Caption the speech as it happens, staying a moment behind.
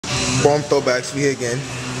Ballroom Throwbacks, we here again.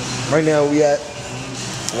 Right now we at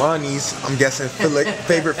Ronnie's, I'm guessing,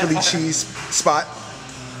 favorite Philly cheese spot.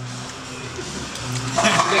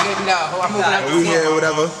 We here,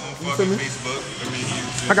 whatever. You feel me?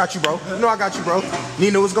 I got you, bro. No, I got you, bro.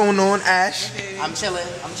 Nina, what's going on? Ash? I'm chilling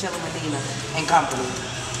with Nina and company.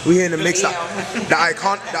 We here in the mix up. The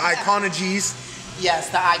Iconologies. Yes,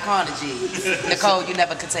 the Iconologies. Nicole, you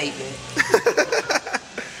never could take it.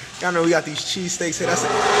 Y'all know we got these cheesesteaks here. That's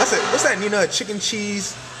it. What's that, Nina? Chicken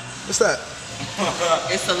cheese? What's that?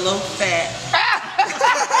 It's a low fat.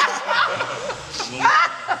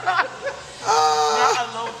 Not a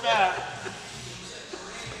low fat.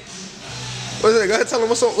 What's that? Go ahead, tell them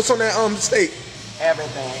what's on that steak.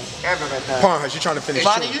 Everything. Parhurst, you trying to finish?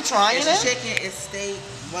 Bonnie, you trying it? It's chicken, it's steak,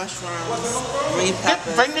 mushrooms, green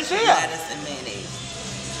peppers, bring this here. lettuce, and mayonnaise.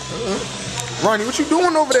 Ronnie, what you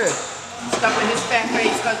doing over there? Stuffing his fat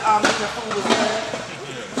face because the food was good.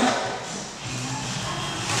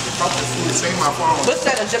 What's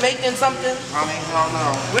that, a Jamaican something? I don't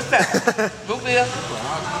know. What's that? Root beer?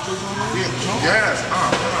 Yes.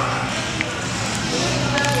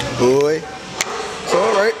 Boy. So,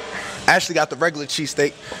 alright. Ashley got the regular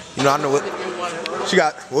cheesesteak. You know, I know what. She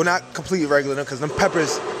got, well, not completely regular, because them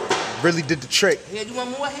peppers really did the trick. Here, you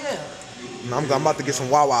want more here? I'm about to get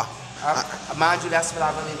some Wawa. Mind you, that's what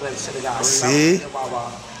I really should have got. See?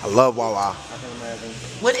 I love Wawa.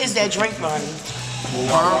 What is that drink, Ronnie?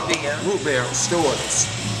 Root beer. Stewart's.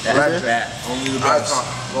 That's that. Only the best.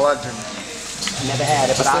 Legend. Never had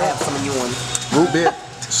it, but I'll have some of you on. Root beer.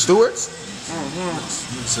 Stewart's?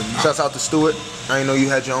 Shouts out to Stewart. I didn't know you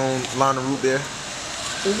had your own line of root beer.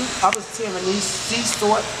 I was tearing these sea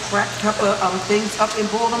salt crack pepper things up in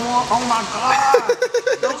Baltimore. Oh my God.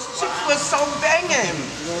 Those chips were so banging.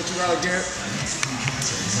 You know what you gotta get?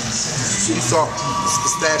 Sea salt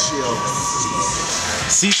pistachios.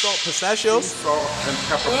 Sea salt pistachios? Sea salt and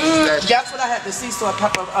pepper pistachios. That's what I had, the sea salt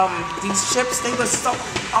pepper. These chips, they were so,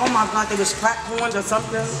 oh my God, they was crack corns or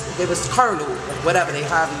something. They was kernel, whatever they,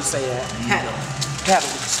 however you say that. Kettle,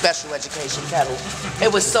 special education kettle.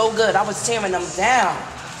 It was so good, I was tearing them down.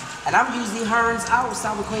 And I'm usually Hearns out,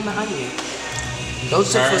 sour cream and onion.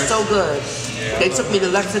 Those chips were so good. Yeah, they took me to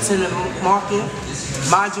Lexington Market.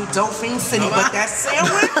 Mind you, Dauphine City, but that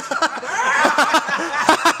sandwich,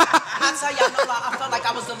 I tell y'all, I felt like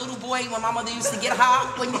I was a little boy when my mother used to get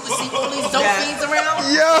hot when you would see all these Dauphines around.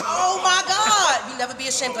 Yeah. Oh my God. You never be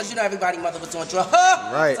ashamed because you know everybody's mother was doing drugs.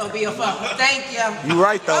 Right. So be a fuck. Thank you. You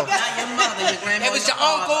right though. Okay. Not your mother, your grandmother. It was your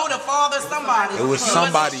uncle, the father, somebody. It was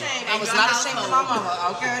somebody. I was not ashamed of my mother,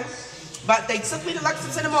 okay? But they took me to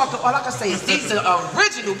Lexington Market. All I can say is these are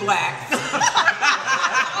original blacks. Oh my God.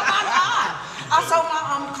 I told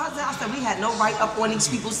my cousin, I said, we had no right up on these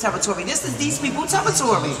people's territory. This is these people's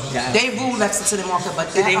territory. They rule Lexington Market, but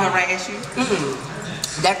did they harass you?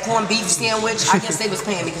 That corned beef sandwich, I guess they was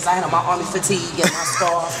paying me because I had on my army fatigue and my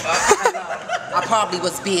scarf. I probably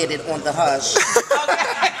was bearded on the hush.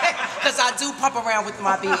 Because I do pump around with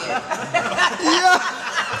my beard. Yeah.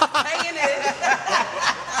 Paying it.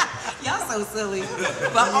 Y'all so silly.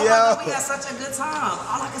 But oh my God, we had such a good time.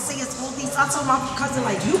 All I can say is all these, I told my cousin,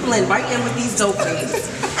 like, you blend right in with these dope things.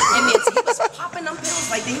 And then he was popping them pills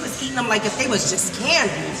like that. He was eating them like if they was just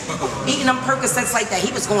candy. Eating them Percocets like that.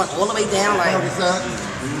 He was going all the way down like,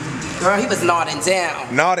 girl, he was nodding down.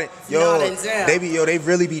 Nodding. Yo, nodding down. They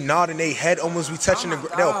really be nodding. They head almost be touching the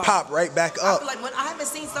ground. They'll pop right back up. I feel like I haven't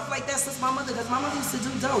seen stuff like that since my mother, because my mother used to do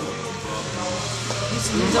dope. Used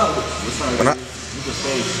to do dope.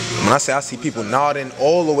 When I say I see people nodding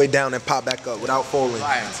all the way down and pop back up without falling.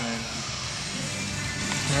 Right.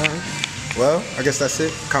 Alright. Well, I guess that's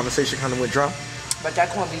it. Conversation kind of went dry. But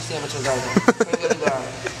that corned beef sandwich was over. It really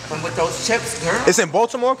was. And with those chips, girl. It's in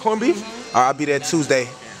Baltimore, corned beef? Alright, I'll be there Tuesday.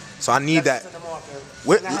 So I need that.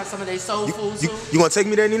 What? I have some of their soul food too. You gonna take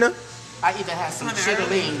me there, Nina? I even have some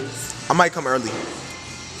chitterlings. I might come early.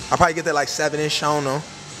 I'll probably get there like 7-ish, I don't know.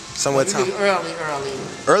 Somewhere time. Early.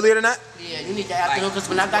 Earlier than that? Yeah, you need the afternoon because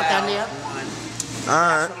when I got down there, alright.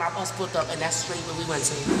 that's when my bus pulled up and that's straight where we went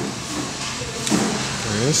to.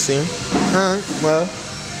 Let's see. Alright, well,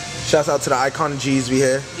 shouts out to the Icon G's we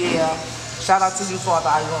here. Yeah. Shout out to you, Father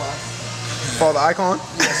Icon. Father Icon?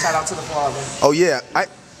 Yeah, shout out to the father. Oh yeah. I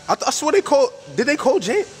swear did they call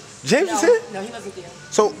James? James is here? No, he wasn't there.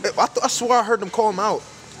 So I swear I heard them call him out.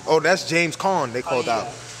 Oh, that's James Conn they called out.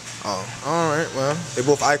 Oh, alright, well, they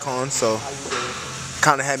both icons, so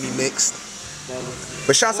kind of had me mixed.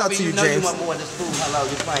 But shouts out to you, James. You want more of this food. Hello,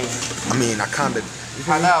 you playing. I mean, I kind of.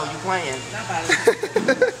 Hello, you playing.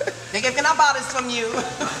 Nigga, can I buy this from you?